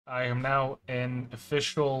I am now an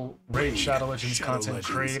official Raid Shadow Legends content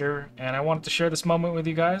creator, and I wanted to share this moment with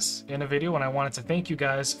you guys in a video, and I wanted to thank you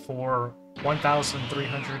guys for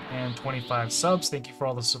 1,325 subs. Thank you for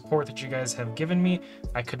all the support that you guys have given me.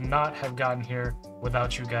 I could not have gotten here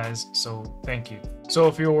without you guys, so thank you. So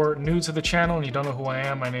if you're new to the channel and you don't know who I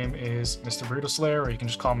am, my name is Mr. Burrito Slayer, or you can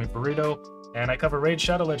just call me Burrito, and I cover Raid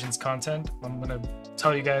Shadow Legends content. I'm gonna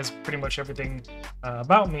tell you guys pretty much everything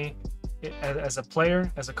about me as a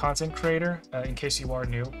player, as a content creator, in case you are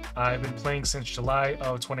new. I've been playing since July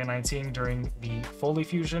of 2019 during the Foley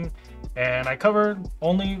Fusion, and I cover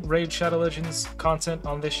only Raid Shadow Legends content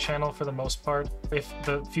on this channel for the most part. If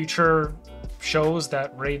the future shows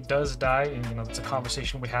that Raid does die, and you know, it's a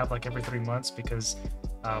conversation we have like every 3 months, because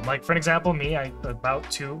like for an example, me,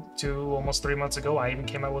 about two almost 3 months ago, I even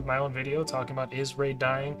came out with my own video talking about is Raid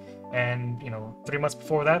dying, and you know, 3 months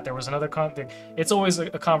before that there was another content. It's always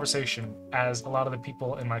a conversation, as a lot of the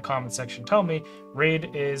people in my comment section tell me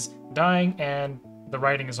Raid is dying and the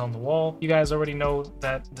writing is on the wall. You guys already know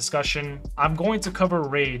that discussion. I'm going to cover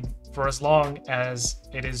Raid for as long as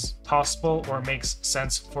it is possible or makes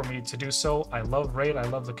sense for me to do so. I love Raid, I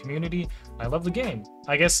love the community, I love the game.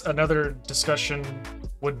 I guess another discussion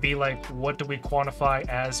would be like, what do we quantify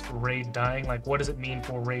as Raid dying? Like, what does it mean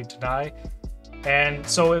for Raid to die? And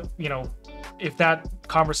so if, you know, if that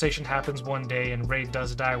conversation happens one day and Raid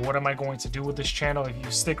does die, what am I going to do with this channel? If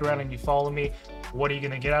you stick around and you follow me, what are you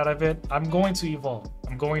going to get out of it? I'm going to evolve.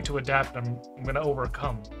 I'm going to adapt. I'm going to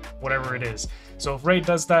overcome whatever it is. So if Raid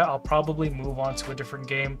does that, I'll probably move on to a different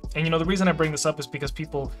game. And you know, the reason I bring this up is because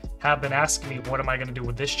people have been asking me, what am I going to do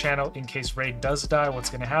with this channel in case Raid does die? What's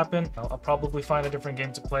going to happen? I'll probably find a different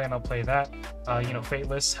game to play, and I'll play that. You know,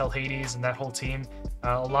 Fateless, Hell Hades, and that whole team.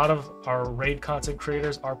 A lot of our Raid content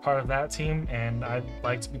creators are part of that team, and I'd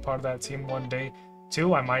like to be part of that team one day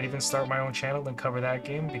too. I might even start my own channel and cover that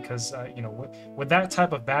game, because you know, with that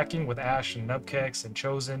type of backing, with Ash and Nubkex and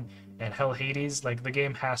Chosen and Hell Hades, like, the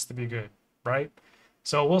game has to be good, right?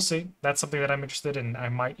 So we'll see. That's something that I'm interested in. I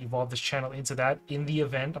might evolve this channel into that in the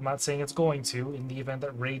event. I'm not saying it's going to. In the event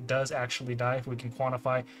that Raid does actually die, if we can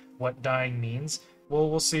quantify what dying means,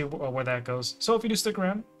 we'll see where that goes. So if you do stick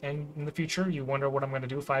around, and in the future you wonder what I'm going to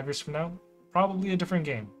do 5 years from now, probably a different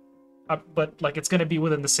game. But like, it's going to be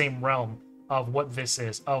within the same realm of what this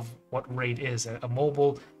is, of what Raid is, a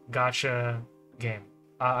mobile gacha game.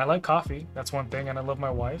 I like coffee, that's one thing, and I love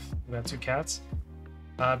my wife. We got 2 cats.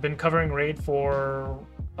 I've been covering Raid for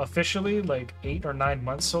officially like 8 or 9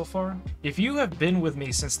 months so far. If you have been with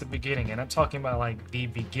me since the beginning, and I'm talking about like the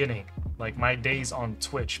beginning, like my days on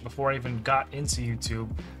Twitch, before I even got into YouTube,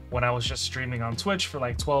 when I was just streaming on Twitch for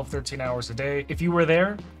like 12-13 hours a day. If you were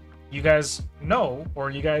there, you guys know,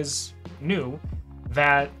 or you guys knew,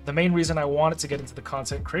 that the main reason I wanted to get into the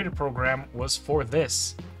content creator program was for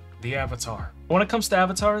this, the avatar. When it comes to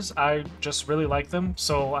avatars, I just really like them,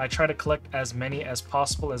 so I try to collect as many as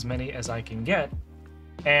possible, as many as I can get.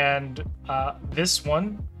 And this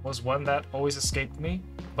one was one that always escaped me,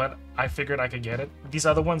 but I figured I could get it. These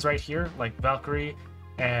other ones right here, like Valkyrie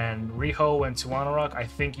and Riho and Tuanarok, I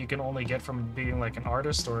think you can only get from being like an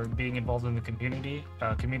artist or being involved in the community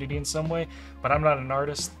in some way. But I'm not an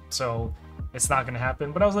artist, so it's not gonna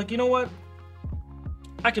happen. But I was like, you know what?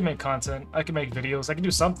 I can make content, I can make videos, I can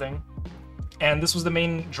do something. And this was the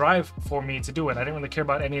main drive for me to do it. I didn't really care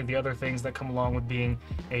about any of the other things that come along with being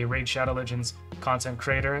a Raid Shadow Legends content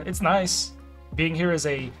creator. It's nice. Being here is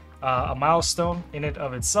a milestone in it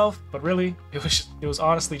of itself, but really, it was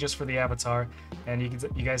honestly just for the avatar. And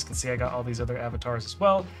you guys can see I got all these other avatars as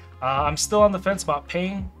well. I'm still on the fence about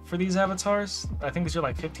paying for these avatars. I think these are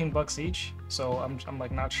like 15 bucks each, so I'm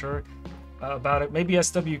like not sure about it. Maybe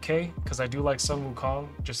SWK, because I do like Sun Wukong,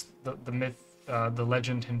 just the myth, the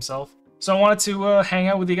legend himself. So I wanted to hang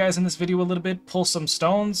out with you guys in this video a little bit, pull some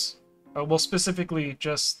stones. Well, specifically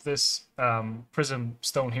just this prism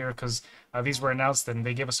stone here, because these were announced and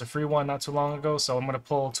they gave us a free one not too long ago. So I'm going to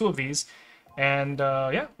pull 2 of these, and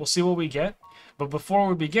yeah, we'll see what we get. But before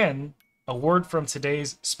we begin, a word from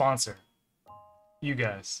today's sponsor, you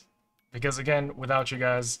guys. Because again, without you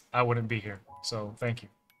guys, I wouldn't be here. So thank you.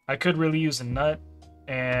 I could really use a nut,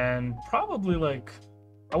 and probably like,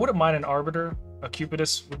 I wouldn't mind an arbiter. A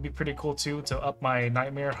Cupidus would be pretty cool too, to up my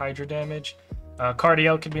Nightmare Hydra damage.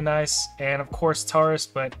 Cardiel could be nice, and of course Taurus,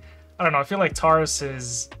 but I don't know, I feel like Taurus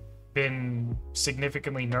has been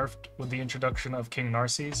significantly nerfed with the introduction of King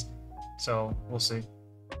Narses, so we'll see.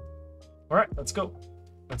 Alright, let's go.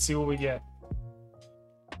 Let's see what we get.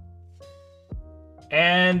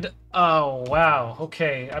 And, oh wow,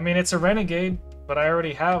 okay, I mean, it's a Renegade, but I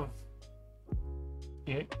already have...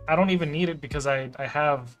 I don't even need it, because I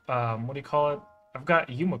have, what do you call it? I've got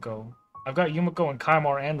Yumiko. I've got Yumiko and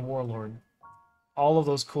Kaimar and Warlord. All of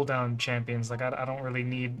those cooldown champions. Like, I don't really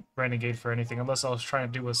need Renegade for anything unless I was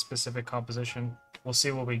trying to do a specific composition. We'll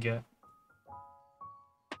see what we get.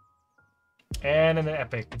 And an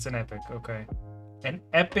epic. It's an epic. Okay. An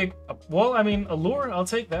epic. Well, I mean, Allure, I'll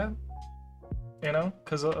take that. You know,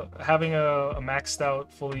 because having a maxed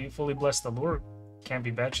out, fully blessed Allure can't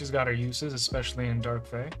be bad. She's got her uses, especially in Dark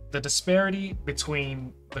Fae. The disparity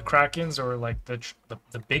between the Krakens, or like the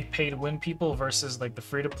big pay to win people, versus like the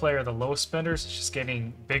free to play or the low spenders, is just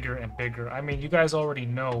getting bigger and bigger. I mean, you guys already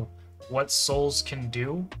know what souls can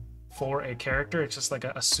do for a character. It's just like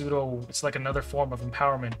a pseudo, it's like another form of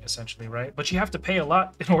empowerment essentially, right? But you have to pay a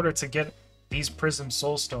lot in order to get these Prism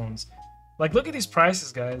Soulstones. Like, look at these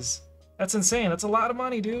prices, guys. That's insane. That's a lot of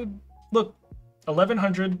money, dude. Look,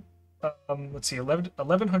 1100. Let's see,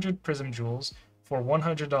 1100 Prism Jewels for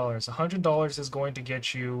 $100. $100 is going to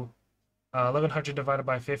get you 1100 divided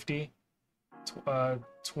by 50,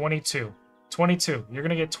 22. 22. You're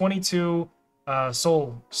gonna get 22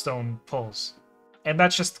 Soulstone pulls, and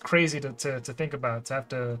that's just crazy to think about. To have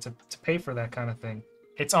to pay for that kind of thing.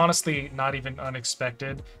 It's honestly not even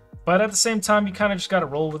unexpected, but at the same time, you kind of just gotta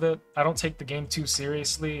roll with it. I don't take the game too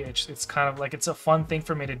seriously. It's kind of like, it's a fun thing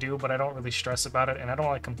for me to do, but I don't really stress about it, and I don't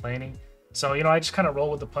like complaining. So, you know, I just kind of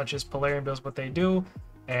roll with the punches. Polarium does what they do,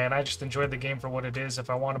 and I just enjoy the game for what it is.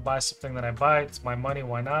 If I want to buy something, that I buy. It's my money,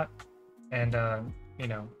 why not? And, you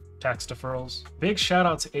know, tax deferrals. Big shout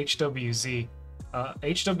out to HWZ.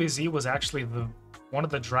 HWZ was actually one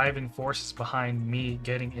of the driving forces behind me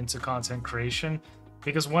getting into content creation.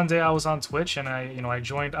 Because one day I was on Twitch and I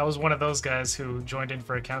joined. I was one of those guys who joined in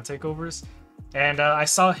for account takeovers, and I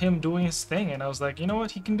saw him doing his thing, and I was like, you know what,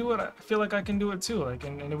 he can do it. I feel like I can do it too. Like,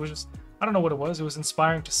 and it was just, I don't know what it was. It was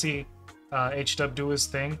inspiring to see HW do his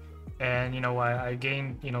thing, and you know, I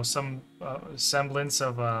gained, you know, some semblance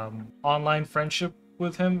of online friendship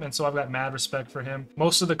with him, and so I've got mad respect for him.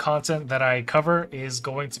 Most of the content that I cover is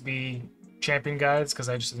going to be champion guides, because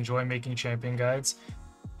I just enjoy making champion guides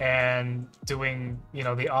and doing, you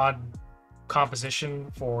know, the odd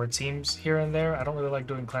composition for teams here and there. I don't really like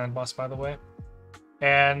doing clan boss, by the way.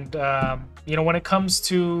 And you know, when it comes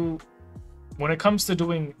to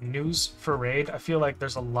doing news for raid, I feel like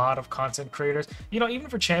there's a lot of content creators, you know, even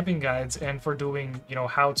for champion guides and for doing, you know,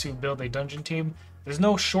 how to build a dungeon team. There's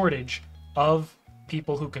no shortage of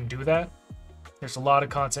people who can do that. There's a lot of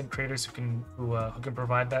content creators who can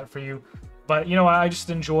provide that for you. But you know, I just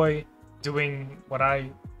enjoy doing what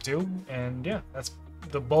I do, and yeah, that's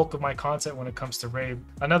the bulk of my content when it comes to raid.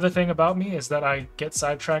 Another thing about me is that I get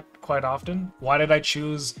sidetracked quite often. Why did I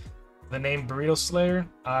choose the name Burrito Slayer?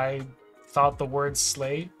 I thought the word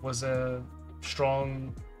slay was a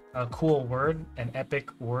strong, cool word, an epic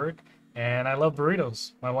word, and I love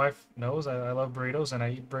burritos. My wife knows I love burritos, and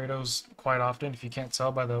I eat burritos quite often, if you can't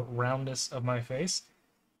tell by the roundness of my face.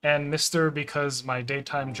 And Mr. because my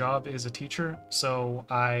daytime job is a teacher, so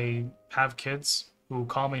I have kids who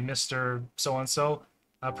call me Mr. So-and-so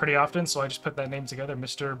pretty often, so I just put that name together,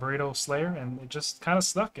 Mr. Burrito Slayer, and it just kind of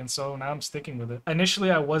stuck, and so now I'm sticking with it.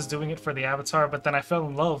 Initially, I was doing it for the avatar, but then I fell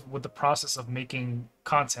in love with the process of making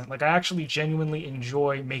content. Like, I actually genuinely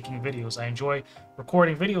enjoy making videos. I enjoy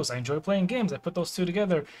recording videos. I enjoy playing games. I put those two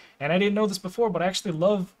together, and I didn't know this before, but I actually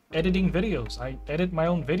love editing videos. I edit my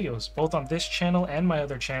own videos, both on this channel and my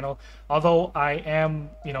other channel, although I am,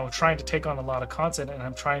 you know, trying to take on a lot of content, and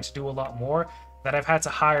I'm trying to do a lot more, that I've had to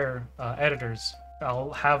hire editors.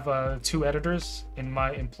 I'll have 2 editors in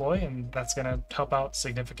my employ, and that's gonna help out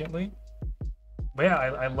significantly. But yeah,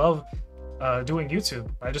 I love doing YouTube.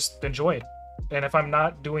 I just enjoy it. And if I'm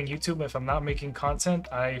not doing YouTube, if I'm not making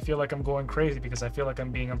content, I feel like I'm going crazy because I feel like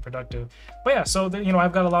I'm being unproductive. But yeah, so you know,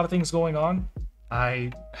 I've got a lot of things going on.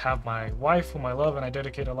 I have my wife, whom I love and I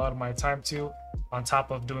dedicate a lot of my time to, on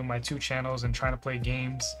top of doing my 2 channels and trying to play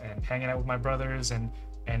games and hanging out with my brothers and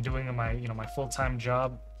doing my, you know, my full-time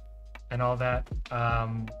job and all that.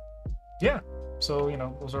 Yeah, so you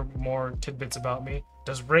know, those are more tidbits about me.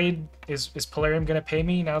 Does raid, is Polarium gonna pay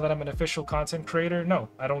me now that I'm an official content creator? No,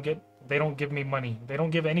 they don't give me money. They don't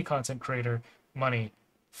give any content creator money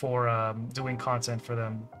for doing content for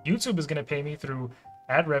them. YouTube is gonna pay me through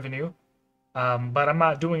ad revenue, but I'm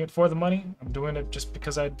not doing it for the money. I'm doing it just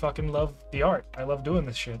because I fucking love the art. I love doing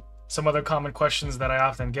this shit. Some other common questions that I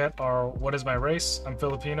often get are, what is my race? I'm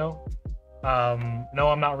Filipino. No,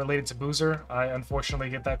 I'm not related to Boozer. I unfortunately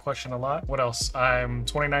get that question a lot. What else? I'm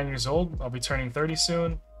 29 years old. I'll be turning 30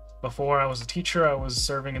 soon. Before I was a teacher, I was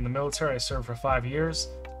serving in the military. I served for 5 years.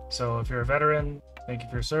 So if you're a veteran, thank you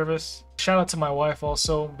for your service. Shout out to my wife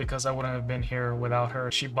also, because I wouldn't have been here without her.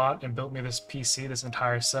 She bought and built me this PC, this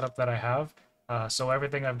entire setup that I have. So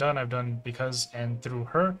everything I've done because and through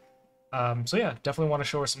her. So yeah, definitely want to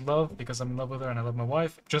show her some love because I'm in love with her and I love my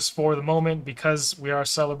wife. Just for the moment, because we are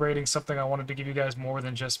celebrating something, I wanted to give you guys more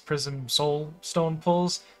than just Prism Soulstone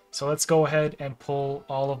pulls. So let's go ahead and pull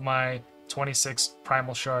all of my 26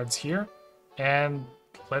 Primal Shards here. And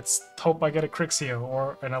let's hope I get a Crixio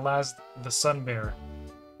or an Alaz the Sunbearer.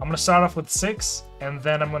 I'm going to start off with 6, and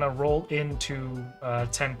then I'm going to roll into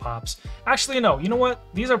 10 pops. Actually, no, you know what?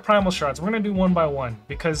 These are Primal Shards. We're going to do one by one,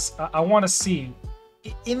 because I want to see,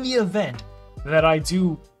 in the event that I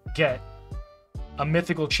do get a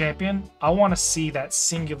mythical champion, I want to see that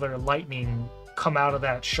singular lightning come out of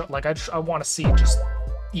that shot. Like, I want to see it just,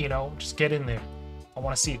 you know, just get in there. I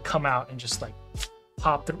want to see it come out and just, like,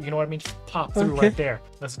 pop through, you know what I mean? Just pop through right there.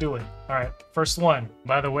 Let's do it. All right, first one.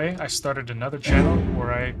 By the way, I started another channel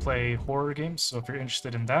where I play horror games, so if you're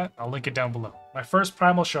interested in that, I'll link it down below. My first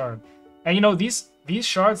Primal Shard. And you know, these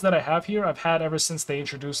shards that I have here, I've had ever since they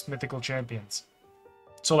introduced mythical champions.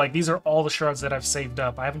 So like, these are all the shards that I've saved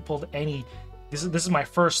up. I haven't pulled any. This is my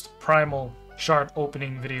first Primal Shard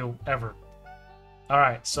opening video ever. All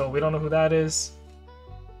right, so we don't know who that is.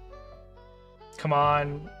 Come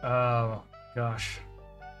on. Oh gosh.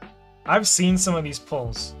 I've seen some of these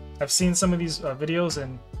pulls. I've seen some of these videos,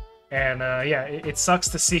 and yeah, it sucks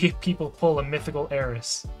to see people pull a mythical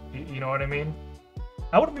heiress. You know what I mean?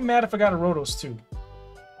 I wouldn't be mad if I got a Rotos too.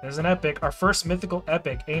 There's an epic, our first mythical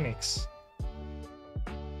epic, Anix.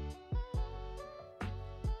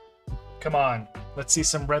 Come on, let's see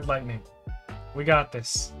some red lightning. We got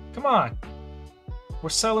this. Come on. We're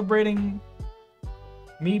celebrating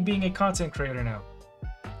me being a content creator now.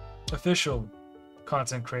 Official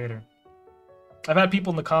content creator. I've had people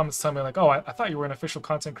in the comments tell me like, oh, I thought you were an official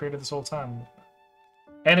content creator this whole time.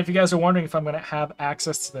 And if you guys are wondering if I'm going to have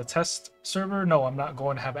access to the test server, no, I'm not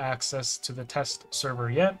going to have access to the test server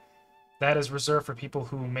yet. That is reserved for people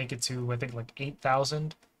who make it to, I think, like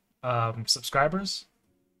 8,000 subscribers.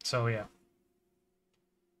 So, yeah.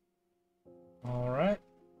 Alright.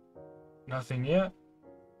 Nothing yet.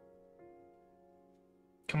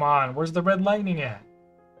 Come on, where's the red lightning at?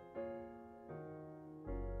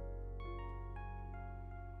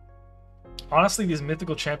 Honestly, these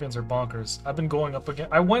mythical champions are bonkers. I've been going up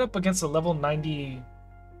against... I went up against a level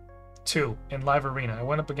 92 in live arena. I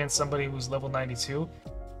went up against somebody who was level 92,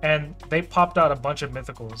 and they popped out a bunch of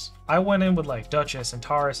mythicals. I went in with like Duchess and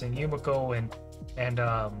Taurus and Yumiko and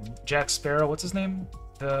Jack Sparrow. What's his name?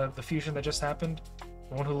 The fusion that just happened?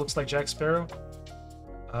 The one who looks like Jack Sparrow?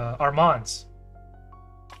 Armands.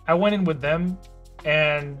 I went in with them,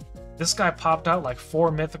 and this guy popped out like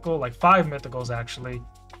 4 mythical, like 5 mythicals actually.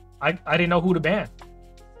 I didn't know who to ban.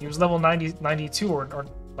 He was level 92 or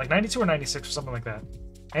like 92 or 96 or something like that.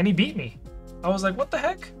 And he beat me. I was like, what the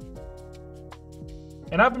heck?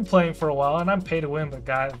 And I've been playing for a while and I'm pay to win, but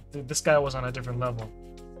this guy was on a different level.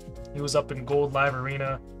 He was up in gold live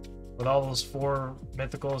arena with all those 4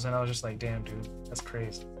 mythicals, and I was just like, damn dude, that's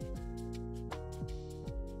crazy.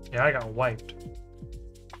 Yeah, I got wiped.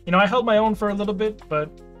 You know, I held my own for a little bit,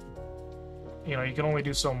 but you know, you can only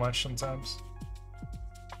do so much sometimes.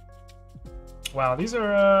 Wow, these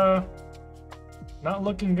are not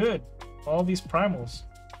looking good. All these primals.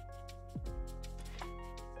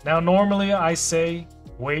 Now, normally I say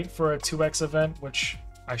wait for a 2x event, which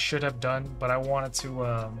I should have done, but I wanted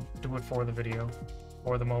to do it for the video,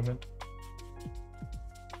 for the moment.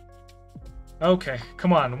 Okay,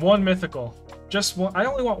 come on, 1 mythical. Just one. I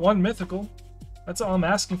only want 1 mythical. That's all I'm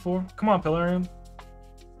asking for. Come on, Pillarium.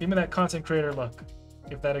 Give me that content creator luck,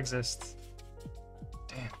 if that exists.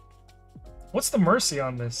 Damn. What's the mercy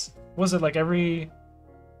on this? Was it like every...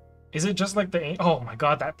 Is it just like the... Oh my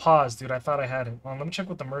god, that pause, dude. I thought I had it. Well, let me check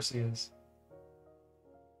what the mercy is.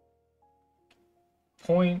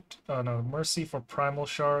 Point... Oh no, mercy for Primal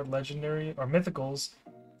Shard, Legendary, or Mythicals.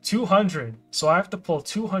 200. So I have to pull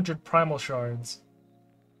 200 Primal Shards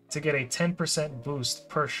to get a 10% boost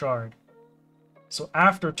per shard. So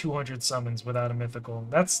after 200 summons without a Mythical.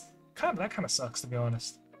 That kind of sucks, to be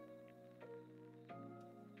honest.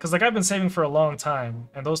 Because like I've been saving for a long time,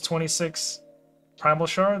 and those 26 Primal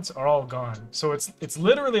Shards are all gone. So it's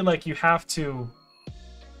literally like you have to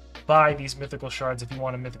buy these mythical shards if you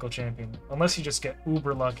want a mythical champion. Unless you just get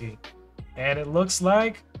uber lucky. And it looks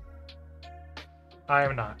like I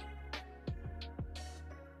am not.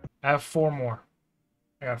 I have 4 more.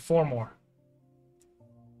 I got 4 more.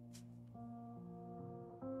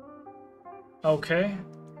 Okay.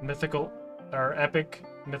 Mythical or epic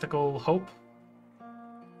mythical hope.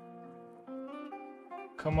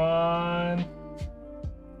 Come on.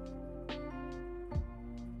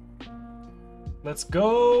 Let's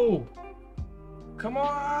go. Come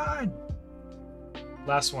on.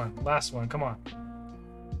 Last one, come on.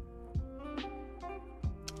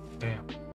 Damn.